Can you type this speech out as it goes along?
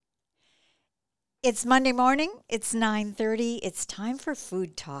It's Monday morning. It's 9:30. It's time for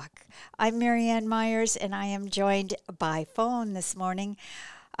Food Talk. I'm Marianne Myers, and I am joined by phone this morning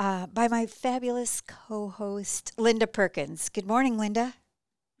by my fabulous co-host, Linda Perkins. Good morning, Linda.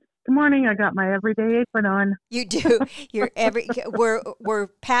 Good morning. I got my everyday apron on. You do. We're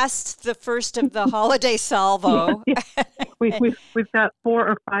past the first of the holiday salvo. Yeah. We've got 4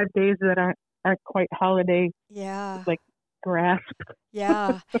 or 5 days that aren't quite holiday, Yeah. like grasped.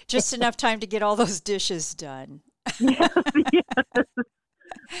 Yeah. Just enough time to get all those dishes done. Yes, yes.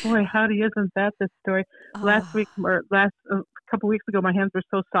 Boy, howdy, isn't that the story? Last Oh, week or last a couple weeks ago, my hands were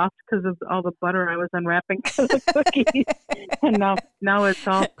so soft because of all the butter I was unwrapping for the cookies, and now it's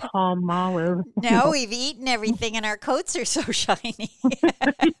all palm olive. now we've eaten everything and our coats are so shiny.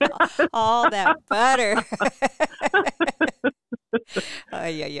 All that butter.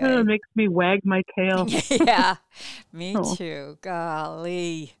 Ay, ay, It ay. makes me wag my tail. Yeah, me Oh. too.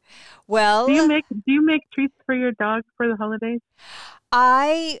 Golly. Do you Well, make treats for your dog for the holidays?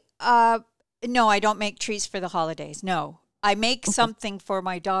 I no, I don't make treats for the holidays. No. I make Okay. something for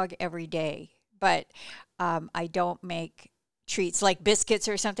my dog every day, but I don't make treats like biscuits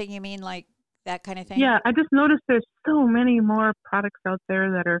or something, you mean like that kind of thing? Yeah, I just noticed there's so many more products out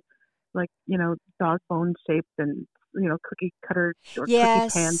there that are like, dog bone shaped and, cookie cutter or cookie pan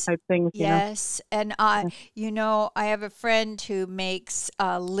Yes. type things. Yes. And Yeah. I have a friend who makes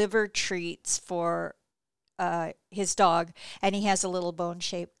liver treats for his dog, and he has a little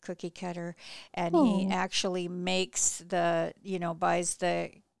bone-shaped cookie cutter, and he Oh. actually makes buys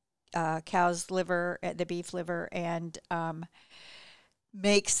the cow's liver, the beef liver, and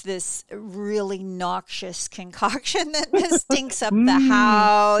makes this really noxious concoction that stinks up the Mm.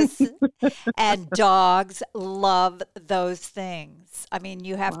 house. And dogs love those things. I mean,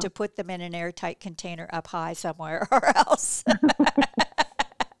 you have to Wow. put them in an airtight container up high somewhere or else.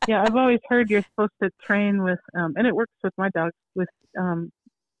 Yeah, I've always heard you're supposed to train with, and it works with my dogs with um,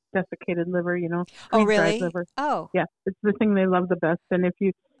 desiccated liver, Oh, freeze dried really? liver. Oh. Yeah, it's the thing they love the best. And if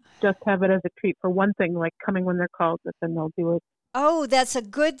you just have it as a treat for one thing, like coming when they're called, but then they'll do it. Oh, that's a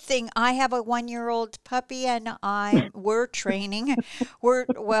good thing. I have a 1-year-old puppy, and we're training. We're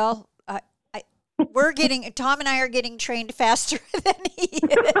well, I we're getting Tom and I are getting trained faster than he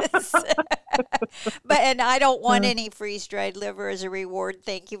is. But and I don't want Uh, any freeze-dried liver as a reward.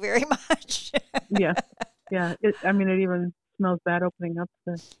 Thank you very much. yeah, yeah. It even smells bad opening up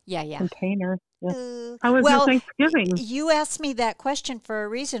the Yeah, yeah. container. Yeah. How was your Well, Thanksgiving? you asked me that question for a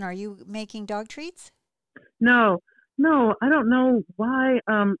reason. Are you making dog treats? No, no, I don't know why.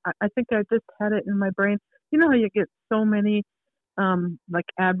 I think I just had it in my brain. You know how you get so many, like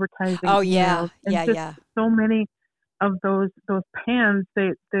advertising Oh, yeah, emails and yeah, just yeah. so many of those pans.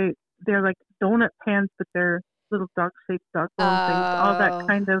 They're like donut pans, but they're little dog shaped dog bone things. All that Oh,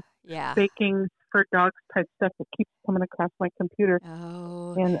 kind of yeah. baking for dogs type stuff that keeps coming across my computer.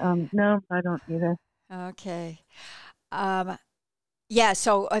 Oh, And no, I don't either. okay. Um, yeah,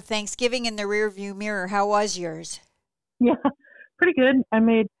 so Thanksgiving in the rear view mirror, how was yours? Yeah, pretty good. I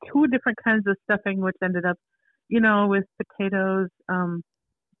made two different kinds of stuffing, which ended up, with potatoes,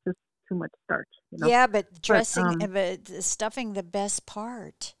 just too much starch. Yeah, but But but the stuffing the best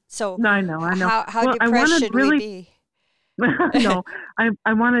part. So no, I know. how Well, I depressed wanted should we really be? no,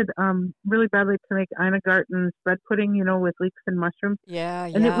 I wanted really badly to make Ina Garten's bread pudding, with leeks and mushrooms, Yeah,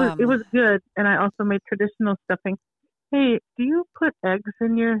 and it was yum. good. And I also made traditional stuffing. Hey, do you put eggs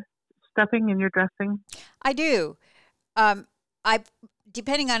in your stuffing and your dressing? I do. Um, I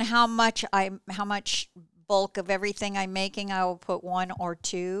depending on how much bulk of everything I'm making, I will put one or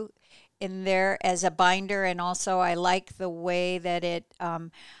two in there as a binder, and also I like the way that it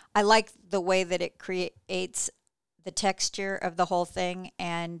creates the texture of the whole thing,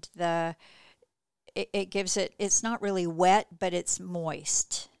 and it gives it's not really wet, but it's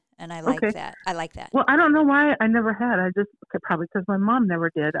moist, and I like Okay. that. I like that. Well, I don't know why I never had. I just okay, probably because my mom never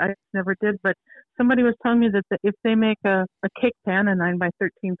did. I never did. But somebody was telling me that if they make a cake pan, a 9 by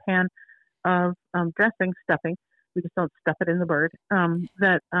 13 pan of dressing stuffing, we just don't stuff it in the bird.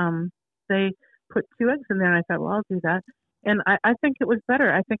 That they put 2 eggs in there, and I thought, well, I'll do that. And I think it was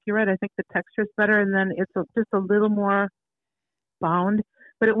better. I think you're right. I think the texture's better, and then it's just a little more bound.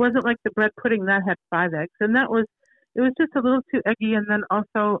 But it wasn't like the bread pudding that had 5 eggs, and it was just a little too eggy. And then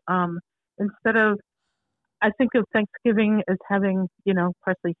also, instead of I think of Thanksgiving as having,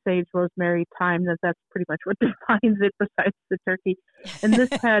 parsley, sage, rosemary, thyme. That's pretty much what defines it besides the turkey. And this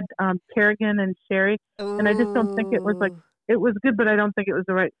had tarragon and sherry, and I just don't think it was like Ooh. it was good, but I don't think it was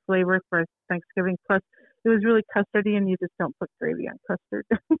the right flavor for Thanksgiving. Plus, it was really custardy, and you just don't put gravy on custard.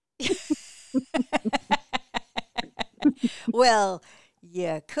 Well,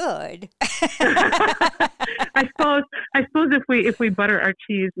 You could. I suppose if we butter our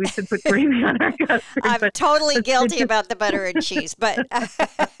cheese, we should put gravy on our custard. I'm But totally it guilty just about the butter and cheese, but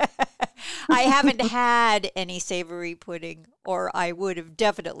I haven't had any savory pudding, or I would have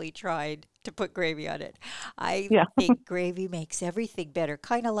definitely tried to put gravy on it. I yeah think gravy makes everything better,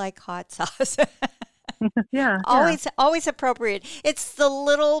 kind of like hot sauce. yeah yeah. Always appropriate. It's the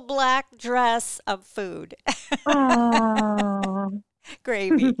little black dress of food. Oh.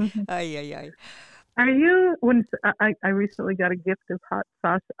 Gravy. Ay, ay, ay. Are you when I recently got a gift of hot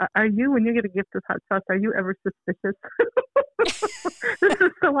sauce? Are you when you get a gift of hot sauce? Are you ever suspicious? This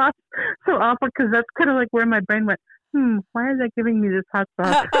is so awful because that's kind of like where my brain went. Why are they giving me this hot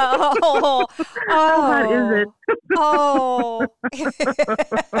sauce? Oh, How hot is oh,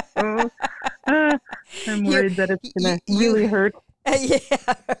 oh. it? I'm you, worried that it's you, gonna you, really hurt.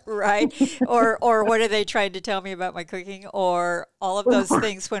 yeah, right. Or what are they trying to tell me about my cooking? Or all of those Or,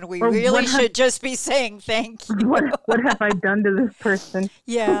 things when we or really should just be saying thank you. what have I done to this person?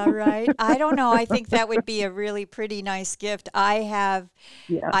 Yeah, right. I don't know. I think that would be a really pretty nice gift.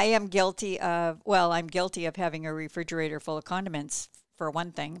 Yeah, I am guilty of, well, I'm guilty of having a refrigerator full of condiments for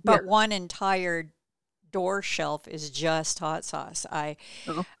one thing, yeah. but one entire door shelf is just hot sauce.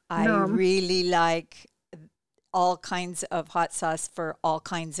 Oh, I no. really like all kinds of hot sauce for all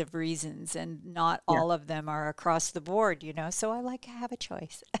kinds of reasons, and not Yeah. all of them are across the board, so I like to have a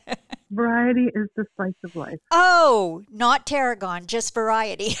choice. Variety is the spice of life. Oh, not tarragon, just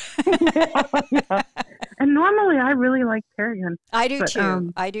variety. Yeah, yeah. And normally I really like tarragon, I do but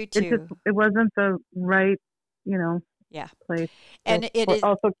too. I do too. it wasn't the right, you know, Yeah. place. So And it or is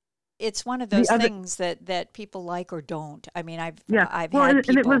also it's one of the those other things that people like or don't. I mean, yeah. I've Well, had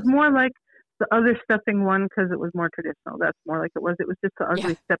and it was people. more like the other stuffing one because it was more traditional. That's more like it was. It was just the Yeah.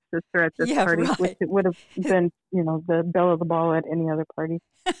 ugly stepsister at this Yeah, party, which right. it would have been, the belle of the ball at any other party.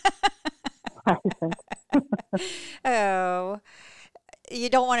 I think. Oh, you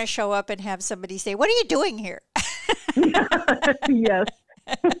don't want to show up and have somebody say, "What are you doing here?" Yes.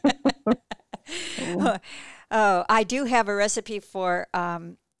 Oh, Oh, I do have a recipe for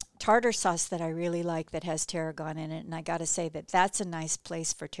tartar sauce that I really like that has tarragon in it, and I got to say that that's a nice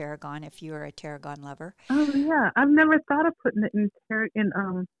place for tarragon if you are a tarragon lover. oh yeah. I've never thought of putting it in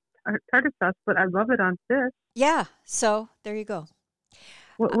tartar sauce, but I love it on fish. Yeah, so there you go.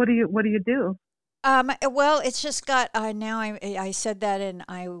 What do you do? Well, it's just got now I said that and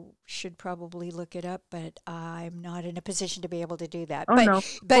I should probably look it up, but I'm not in a position to be able to do that. Oh But no. Well,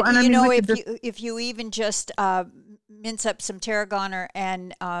 but and I mean we could just if you even just mince up some tarragon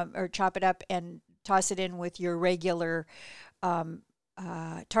or chop it up and toss it in with your regular um,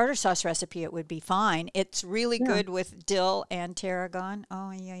 tartar sauce recipe, it would be fine. It's really yeah. good with dill and tarragon.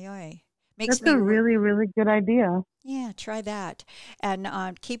 Oh yeah, yeah. Makes That's me a really, really good idea. yeah, try that. And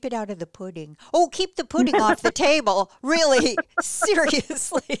keep it out of the pudding. Oh, keep the pudding off the table. Really,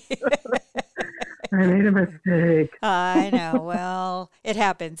 seriously. I made a mistake. I know. Well, it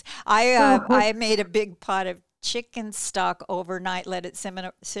happens. Oh, I made a big pot of chicken stock overnight, let it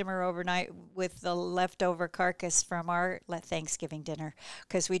simmer overnight with the leftover carcass from our Thanksgiving dinner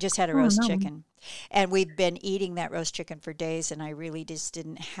because we just had a oh roast no. chicken. And we've been eating that roast chicken for days, and I really just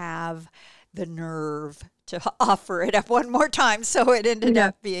didn't have the nerve to offer it up one more time. So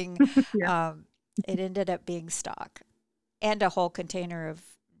Yeah, yeah. um, it ended up being stock and a whole container of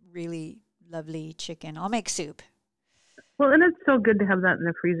really lovely chicken. I'll make soup. Well, and it's so good to have that in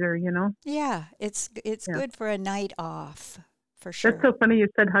the freezer. Yeah, it's Yeah. good for a night off for That's sure. so funny you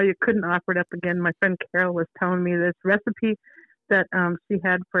said how you couldn't offer it up again. My friend Carol was telling me this recipe that she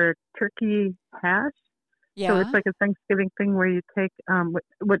had for turkey hash. So it's Yeah. like a Thanksgiving thing where you take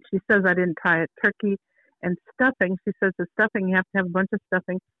what she says, I didn't try it, turkey and stuffing. She says the stuffing, you have to have a bunch of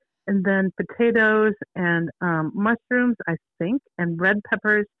stuffing, and then potatoes and mushrooms, I think, and red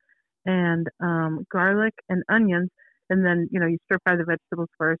peppers and garlic and onions. And then, you stir fry the vegetables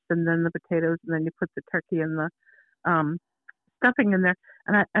first and then the potatoes, and then you put the turkey and the um, stuffing in there.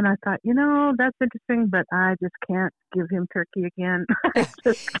 And I thought, that's interesting, but I just can't give him turkey again. I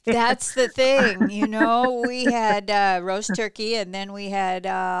just can't. That's the thing, we had roast turkey and then we had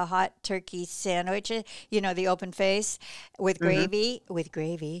hot turkey sandwich, the open face Hmm. with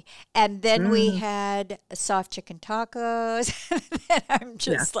gravy. And then we Mm, had soft chicken tacos. And I'm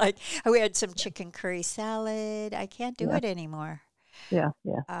yeah, just like, we had some chicken curry salad. I can't do yeah, it anymore. yeah,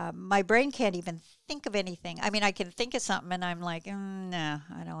 yeah. My brain can't even think of anything. I mean, I can think of something and I'm like, no,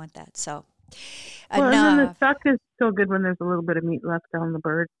 I don't want that. So Well, and then the enough. stock is so good when there's a little bit of meat left on the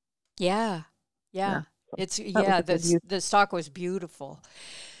bird. Yeah. Yeah, Yeah. so It's that was yeah, a good use. the stock was beautiful.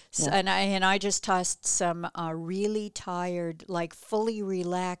 Yeah. And I just tossed some really tired, like fully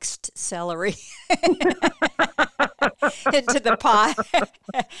relaxed celery into the pot,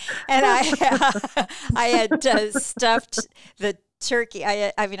 and I had stuffed the turkey.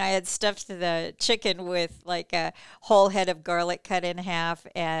 I had stuffed the chicken with like a whole head of garlic cut in half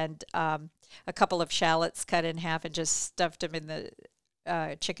and a couple of shallots cut in half, and just stuffed them in the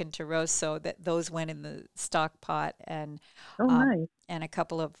chicken to roast, so that those went in the stock pot, Oh, um, nice. and a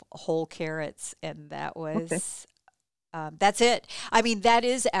couple of whole carrots, and Okay. that's it. I mean, that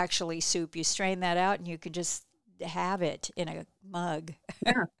is actually soup. You strain that out, and you can just have it in a mug.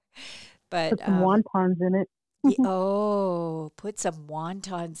 Yeah. But Put some wontons in it. oh, put some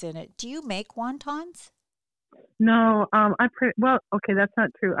wontons in it. Do you make wontons? No, well, okay, that's not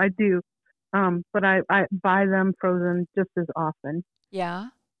true. I do. But I buy them frozen just as often. Yeah.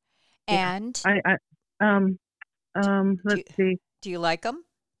 Yeah. And I do, do, let's see. do you like them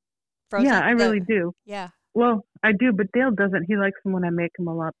Yeah, frozen? I really do. Yeah. Well, I do, but Dale doesn't. He likes them when I make them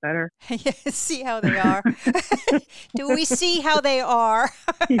a lot better. See how they are. Do we see how they are?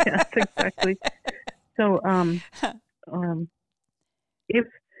 Yes, exactly. So, um, if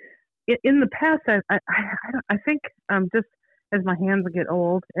in the past, I think just as my hands get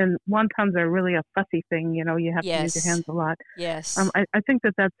old, and wontons are really a fussy thing. You have to use your Yes. hands a lot. Yes. I think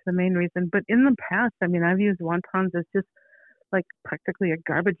that that's the main reason. But in the past, I mean, I've used wontons as just like practically a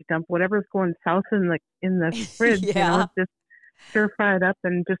garbage dump. Whatever's going south in the fridge, Yeah. just stir fry it up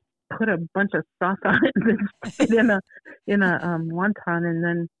and just put a bunch of sauce on it and then stick it in a wonton, and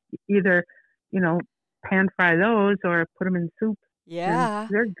then either you know pan fry those or put them in soup, and Yeah.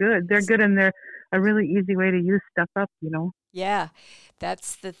 they're good. They're good, and they're a really easy way to use stuff up. Yeah,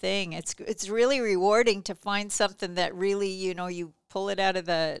 that's the thing. It's really rewarding to find something that really, you pull it out of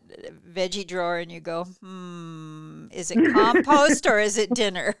the veggie drawer and you go, is it compost or is it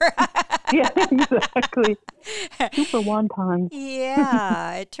dinner? Yeah, exactly. Super wontons.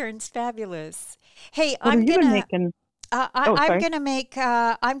 Yeah, it turns fabulous. Hey, What have you been making? Oh, I'm sorry. gonna make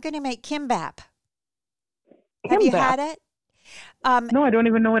kimbap. Have Gim you Bap. had it? Um, No, I don't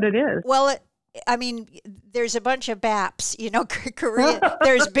even know what it is. Well, I mean, there's a bunch of baps, Korea.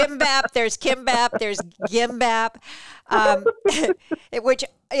 There's Bim Bap, there's Kim Bap, there's Gim Bap, um, which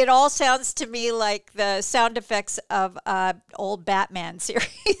it all sounds to me like the sound effects of old Batman series,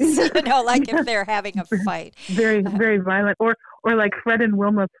 like if Yeah, they're having a fight. very, very violent, or like Fred and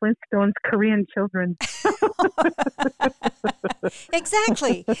Wilma Flintstone's Korean children.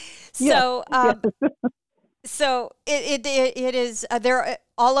 Exactly. Yes, So, yes. it is there.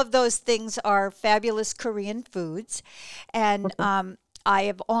 All of those things are fabulous Korean foods, and Okay. I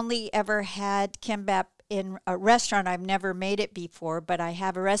have only ever had kimbap in a restaurant. I've never made it before, but I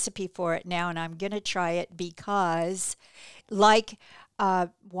have a recipe for it now, and I'm gonna try it because, like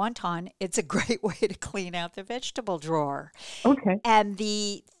wonton, it's a great way to clean out the vegetable drawer. Okay. And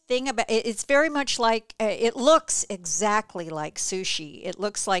the thing about it, it's very much like it looks exactly like sushi. It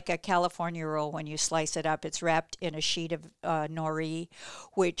looks like a California roll when you slice it up. It's wrapped in a sheet of nori,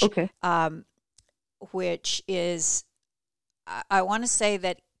 which Okay. which is I want to say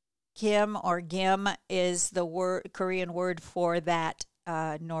that kim or gim is the Korean word for that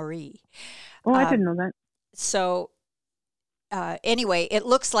nori. Oh, I Um, didn't know that. so anyway, it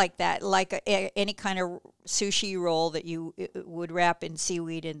looks like that, like any kind of sushi roll that you would wrap in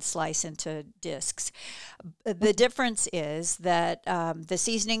seaweed and slice into discs. The difference is that the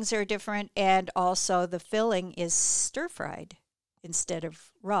seasonings are different, and also the filling is stir fried instead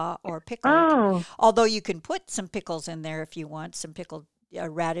of raw or pickled. Oh, Although you can put some pickles in there if you want, some pickled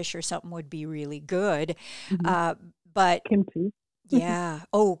radish or something would be really good. hmm Uh, but kimchi. yeah.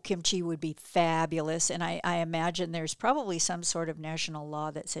 Oh, kimchi would be fabulous. And I imagine there's probably some sort of national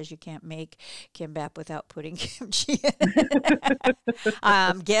law that says you can't make kimbap without putting kimchi in it.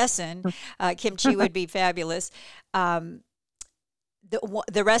 I'm guessing kimchi would be fabulous. Um,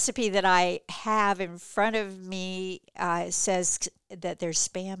 the recipe that I have in front of me says that there's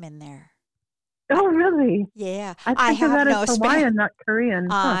spam in there. I, Oh, really? yeah, I I think of have that as no spam. Hawaiian, not Korean.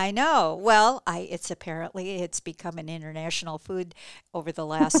 Huh. I know. Well, it's become an international food over the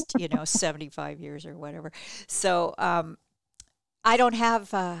last 75 years or whatever. So I don't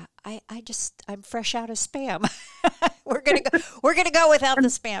have. I'm fresh out of spam. We're gonna go without the And,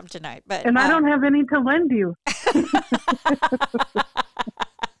 spam tonight. But and I don't have any to lend you.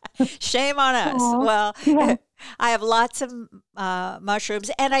 shame on us. Oh, Well, yeah. I have lots of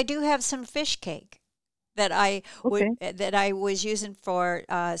mushrooms, and I do have some fish cake Okay. that I was using for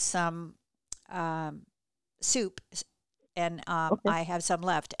some um, soup, and Okay. I have some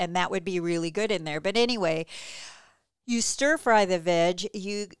left, and that would be really good in there. But anyway, You stir fry the veg.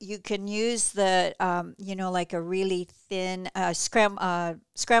 You can use the like a really thin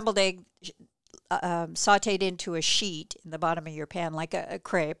scrambled egg sautéed into a sheet in the bottom of your pan, like a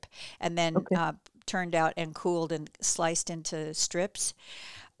crepe, and then Okay. turned out and cooled and sliced into strips.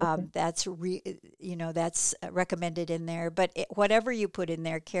 Okay. That's recommended in there. But whatever you put in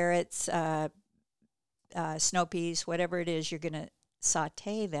there, carrots, snow peas, whatever it is, you're going to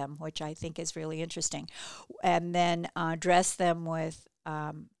saute them, which I think is really interesting, and then dress them with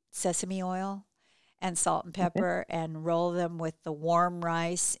sesame oil and salt and Okay. pepper, and roll them with the warm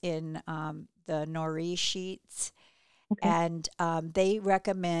rice in the nori sheets. Okay. And they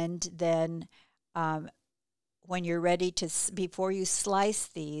recommend then, when you're ready to, before you slice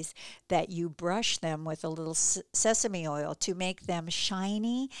these, that you brush them with a little sesame oil to make them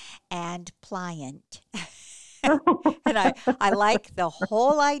shiny and pliant. And I like the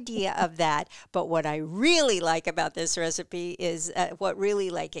whole idea of that. But what I really like about this recipe is what really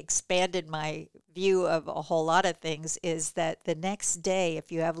like expanded my view of a whole lot of things is that the next day,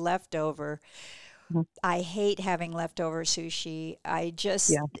 if you have leftover, Mhm. I hate having leftover sushi.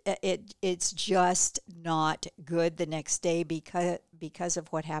 Yeah. It's just not good the next day because of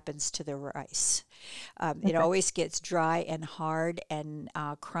what happens to the rice. It Okay. always gets dry and hard and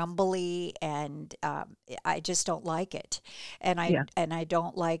crumbly, and I just don't like it. Yeah. And I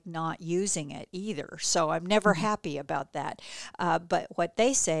don't like not using it either. So I'm never Mhm. happy about that. But what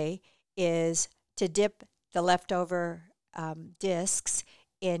they say is to dip the leftover discs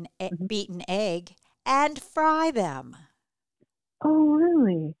in Mhm. beaten egg and fry them. Oh,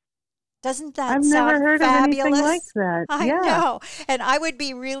 really? Doesn't I've that never sound heard of anything like fabulous? that. I Yeah. know. And I would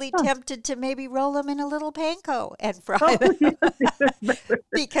be really Huh. tempted to maybe roll them in a little panko and fry Oh, them. yes, even better.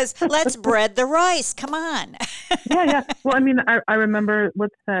 Because let's bread the rice. Come on. Yeah, yeah. Well, I mean, I remember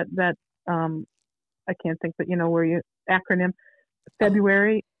what's that I can't think, but where you acronym Oh,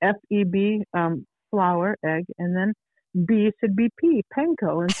 February FEB, flour, egg, and then B should be P,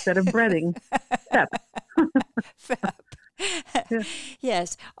 panko instead of breading. Pep. fab. Yeah.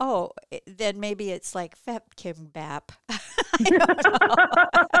 Yes. Oh, then maybe it's like feb Kim Bap. I don't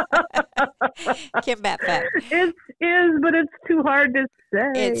know. Kim Bap fab. It is, but it's too hard to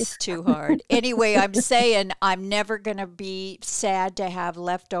say. It's too hard. Anyway, I'm saying I'm never going to be sad to have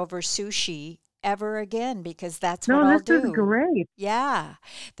leftover sushi ever again because that's what No, I'll this is do. great. Yeah,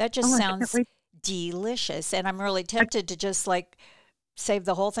 that just Oh, I can't sounds wait. delicious. And I'm really I, tempted to just like save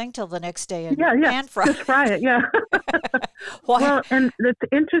the whole thing till the next day and yeah, yeah. pan fry. Just fry it. Yeah. Why? Well, and it's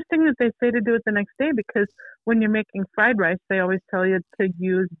interesting that they say to do it the next day because when you're making fried rice, they always tell you to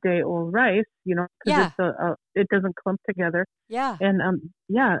use day old rice, because Yeah, it doesn't clump together. yeah. And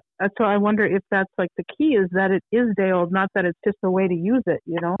yeah, so I wonder if that's like the key is that it is day old, not that it's just a way to use it.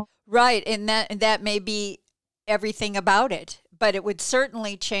 Right. And that may be everything about it, but it would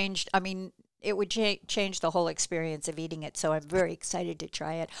certainly change. I mean, it would change the whole experience of eating it. So I'm very excited to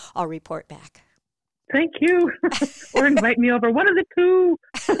try it. I'll report back. Thank you, or invite me over. One of the two.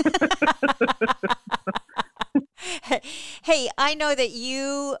 Hey, I know that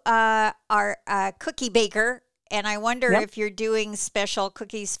you are a cookie baker, and I wonder Yep. if you're doing special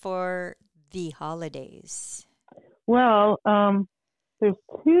cookies for the holidays. Well, there's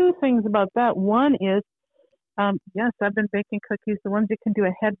two things about that. One is, yes, I've been baking cookies, the ones you can do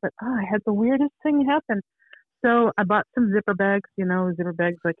ahead, but I had the weirdest thing happen. So I bought some zipper bags, zipper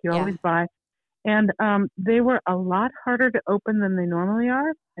bags like you Yeah. always buy. And they were a lot harder to open than they normally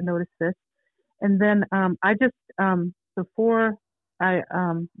are. I noticed this. And then I just, before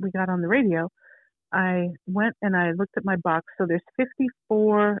we got on the radio, I went and I looked at my box. So there's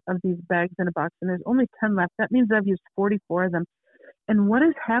 54 of these bags in a box, and there's only 10 left. That means I've used 44 of them. And what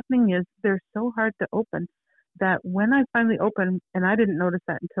is happening is they're so hard to open that when I finally open, and I didn't notice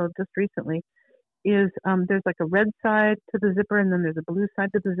that until just recently, is there's like a red side to the zipper and then there's a blue side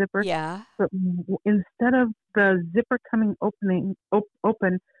to the zipper. Yeah. But instead of the zipper coming open,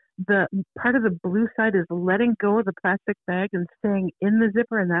 the part of the blue side is letting go of the plastic bag and staying in the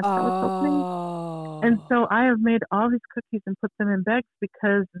zipper, and that's how it's opening. And Oh. so I have made all these cookies and put them in bags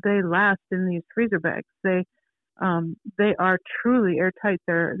because they last in these freezer bags. They are truly airtight.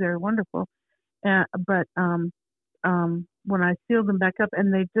 They're wonderful. But when I seal them back up,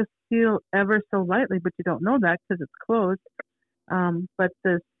 and they just seal ever so lightly, but you don't know that because it's closed. But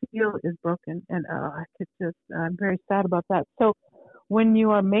the seal is broken, and I'm very sad about that. So when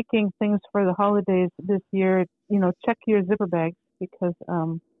you are making things for the holidays this year, check your zipper bags because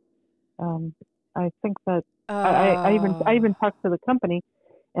um, I think that I even Oh. talked to the company,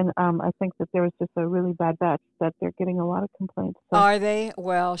 And I think that there was just a really bad batch that they're getting a lot of complaints. So Are they?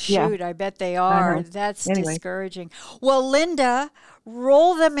 Well, yeah, shoot, I bet they I are. know. That's Anyway, discouraging. Well, Linda,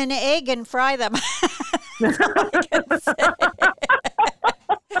 roll them in egg and fry them. That's all I can say.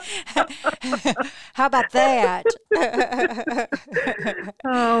 How about that?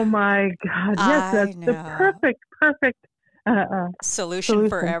 oh my God, yes, I that's the know. perfect uh, uh, Solution for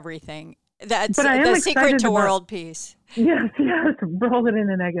solution. everything. That's But I am the secret excited to about world peace. yes, yes, roll it in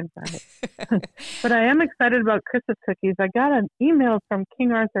an egg and fry it. But I am excited about Christmas cookies. I got an email from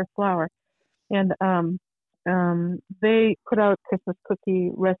King Arthur Flour, and they put out Christmas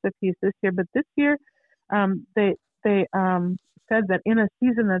cookie recipes this year. But this year, they said that in a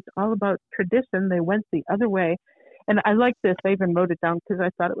season that's all about tradition, they went the other way. And I like this. I even wrote it down because I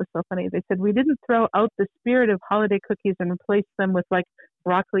thought it was so funny. They said we didn't throw out the spirit of holiday cookies and replace them with like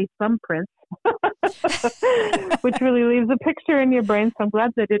broccoli thumbprints, which really leaves a picture in your brain. So I'm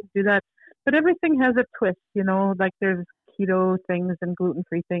glad they didn't do that. But everything has a twist, like there's keto things and gluten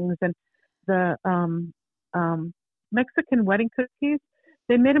free things, and the um, Mexican wedding cookies.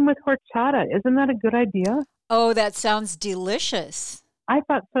 They made them with horchata. Isn't that a good idea? Oh, that sounds delicious. I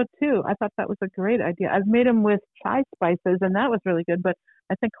thought so too. I thought that was a great idea. I've made them with chai spices, and that was really good. But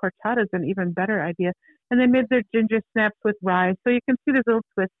I think horchata is an even better idea. And they made their ginger snaps with rye, so you can see there's little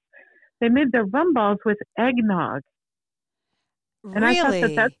twists. They made their rum balls with eggnog, and I thought that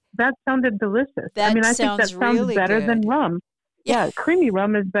Really? that sounded delicious. I That mean, I think that sounds sounds really better than good. rum. Yeah. Yeah, creamy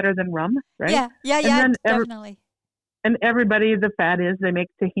rum is better than rum, right? Yeah. Yeah. And Yeah. then Definitely. everybody, the fad is they make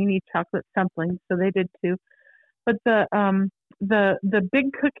tahini chocolate dumplings, so they did too. But the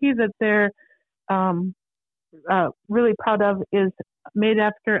big cookie that they're um, really proud of is made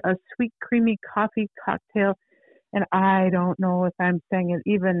after a sweet creamy coffee cocktail, and I don't know if I'm saying it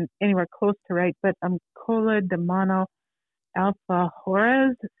even anywhere close to right, but Cola de Mano Alpha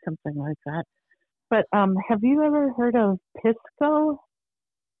Horas, something like that. But have you ever heard of Pisco?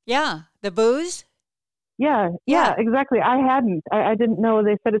 Yeah. The booze? Yeah, yeah, Yeah. exactly. I hadn't. I didn't know.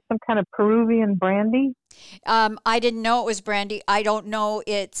 They said it's some kind of Peruvian brandy. I didn't know it was brandy. I don't know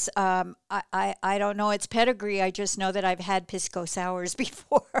its I don't know its pedigree. I just know that I've had pisco sours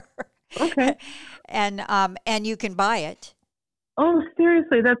before. Okay. And you can buy it. Oh,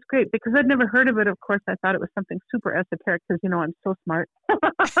 seriously, that's great because I'd never heard of it. Of course, I thought it was something super esoteric because I'm so smart.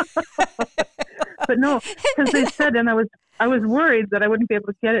 But no, because they said, and I was worried that I wouldn't be able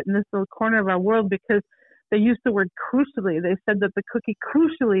to get it in this little corner of our world because they used the word crucially. They said that the cookie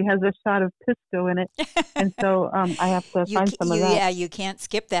crucially has a shot of Pisco in it, and so I have to find some of You that. yeah, you can't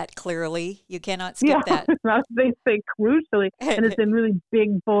skip that clearly. You cannot Yeah, skip that. not they say crucially, and it's in really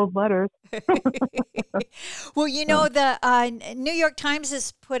big bold letters. Well, So the New York Times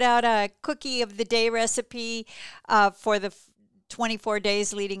has put out a cookie of the day recipe for the 24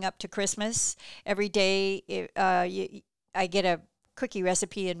 days leading up to Christmas. Every day, I get a cookie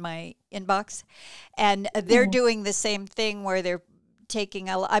recipe in my inbox, and they're yeah, doing the same thing where they're taking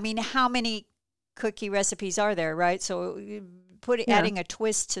I mean, how many cookie recipes are there, right? So yeah. adding a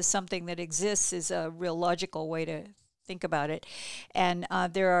twist to something that exists is a real logical way to think about it. And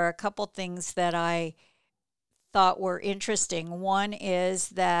there are a couple things that I thought were interesting. One is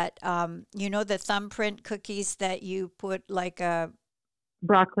that the thumbprint cookies that you put like a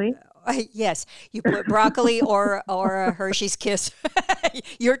Broccoli. yes, you put broccoli or a Hershey's Kiss,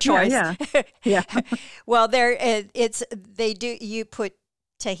 your Yeah, choice. yeah, yeah. Well, there it's they do you put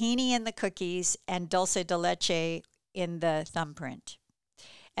tahini in the cookies and dulce de leche in the thumbprint.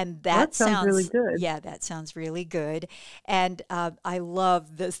 And Well, that that sounds really sounds, good. yeah, that sounds really good. And I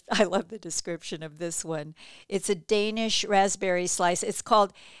love this. I love the description of this one. It's a Danish raspberry slice. It's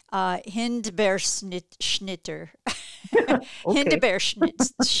called Hindbærschnitter. Okay.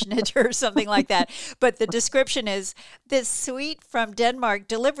 Hindbærschnitter or something like that. But the description is this sweet from Denmark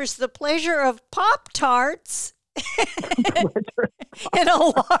delivers the pleasure of Pop Tarts in a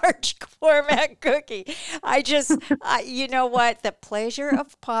large format cookie. You know what? The pleasure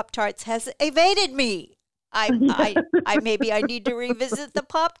of Pop Tarts has evaded me. Yeah. Maybe I need to revisit the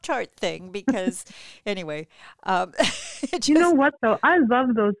Pop Tart thing because, anyway, it You know just, what though? I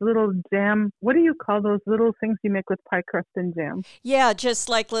love those little jam. What do you call those little things you make with pie crust and jam? yeah, just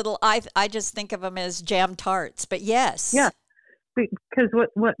like little, I just think of them as jam tarts, but Yeah, yes. because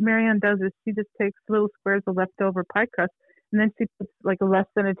what Marianne does is she just takes little squares of leftover pie crust, and then she puts like a less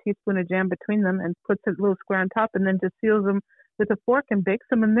than a teaspoon of jam between them, and puts a little square on top, and then just seals them with a fork and bakes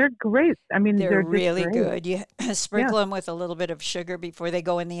them, and they're great. I mean, They're they're just really great. good. You Yeah, sprinkle them with a little bit of sugar before they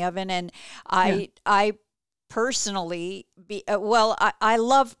go in the oven. And yeah, I personally well, I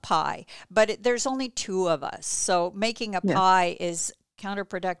love pie, but there's only two of us, so making a yeah. pie is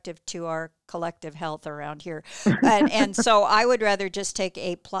counterproductive to our collective health around here. And so I would rather just take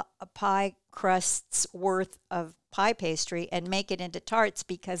a pie crust's worth of pie pastry and make it into tarts,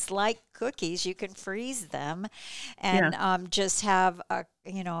 because like cookies, you can freeze them and just have a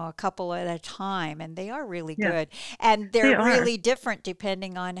couple at a time, and they are really good. And they're really different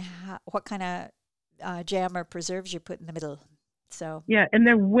depending on what kind of jam or preserves you put in the middle. So and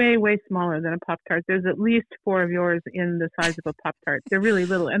they're way, way smaller than a Pop-Tart. There's at least 4 of yours in the size of a Pop-Tart. They're really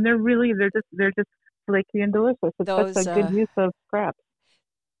little, and they're just flaky and delicious. It's such a good use of scraps.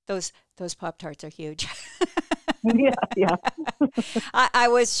 Those Pop-Tarts are huge. Yeah. I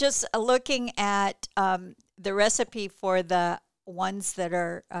was just looking at the recipe for the ones that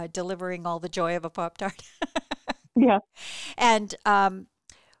are delivering all the joy of a Pop-Tart. Yeah. And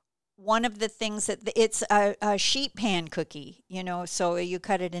one of the things that it's a sheet pan cookie, so you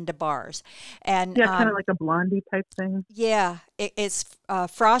cut it into bars. And kind of like a blondie type thing. Yeah, it's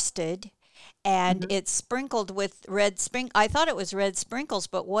frosted. And it's sprinkled with red I thought it was red sprinkles,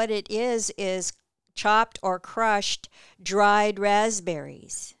 but what it is chopped or crushed dried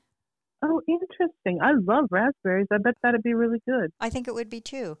raspberries. Oh, interesting. I love raspberries. I bet that'd be really good. I think it would be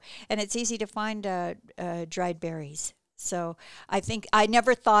too. And it's easy to find dried berries. So I think I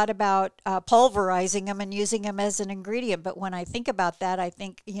never thought about pulverizing them and using them as an ingredient. But when I think about that, I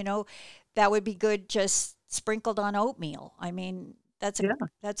think, that would be good just sprinkled on oatmeal. I mean, that's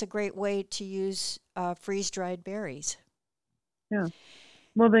a great way to use freeze-dried berries. Yeah.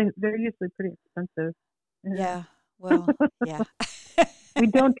 Well, they're usually pretty expensive. Yeah. Well, yeah. We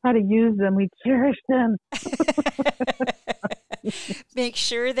don't try to use them. We cherish them. Make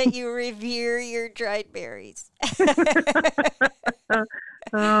sure that you revere your dried berries.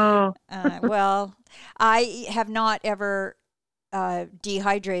 Well, I have not ever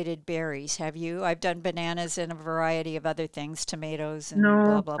dehydrated berries. Have you? I've done bananas and a variety of other things, tomatoes and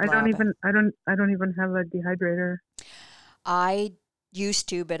blah blah blah. I don't even have a dehydrator. I used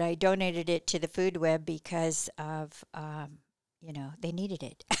to, but I donated it to the Food Web because of they needed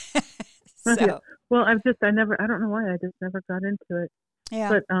it. So well, I don't know why I just never got into it. Yeah.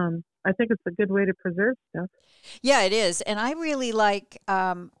 But I think it's a good way to preserve stuff. Yeah, it is. And I really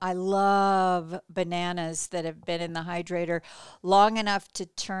I love bananas that have been in the hydrator long enough to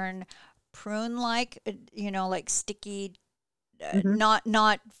turn prune-like, like sticky,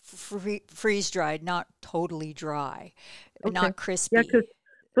 not freeze-dried, not totally dry, not crispy. Yeah, because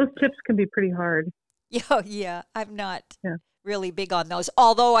those chips can be pretty hard. Yeah, I'm not really big on those.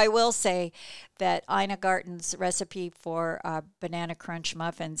 Although I will say that Ina Garten's recipe for banana crunch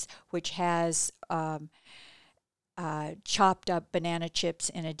muffins, which has chopped up banana chips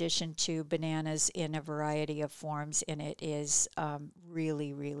in addition to bananas in a variety of forms in it, is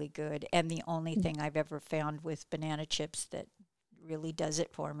really, really good. And the only thing I've ever found with banana chips that really does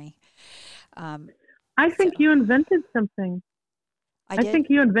it for me. I think you invented something. I think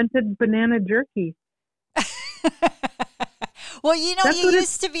you invented banana jerky. Well, you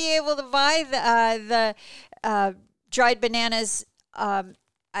used to be able to buy the dried bananas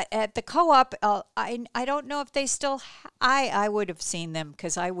at the co-op. I don't know if they still. I would have seen them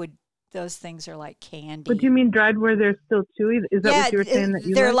because those things are like candy. But do you mean dried where they're still chewy? Is that what you were saying?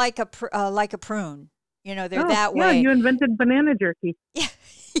 That they're like a prune. They're that way. Yeah, you invented banana jerky.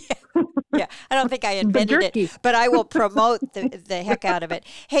 Yeah. I don't think I invented it, but I will promote the heck out of it.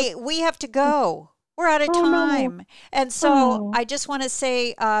 Hey, we have to go. We're out of time. No. And so I just want to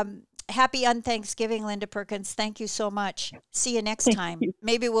say happy unthanksgiving, Linda Perkins. Thank you so much. See you next time.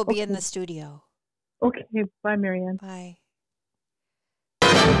 Maybe we'll be in the studio. Okay. Bye, Marianne. Bye.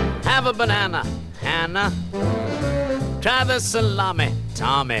 Have a banana, Hannah. Try the salami,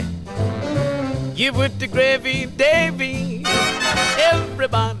 Tommy. Give with the gravy, Davy.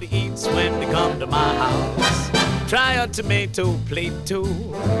 Everybody eats when they come to my house. Try a tomato plate too.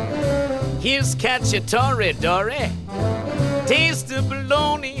 Here's cacciatore, Dory. Taste the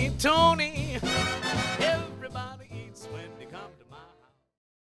bologna, Tony.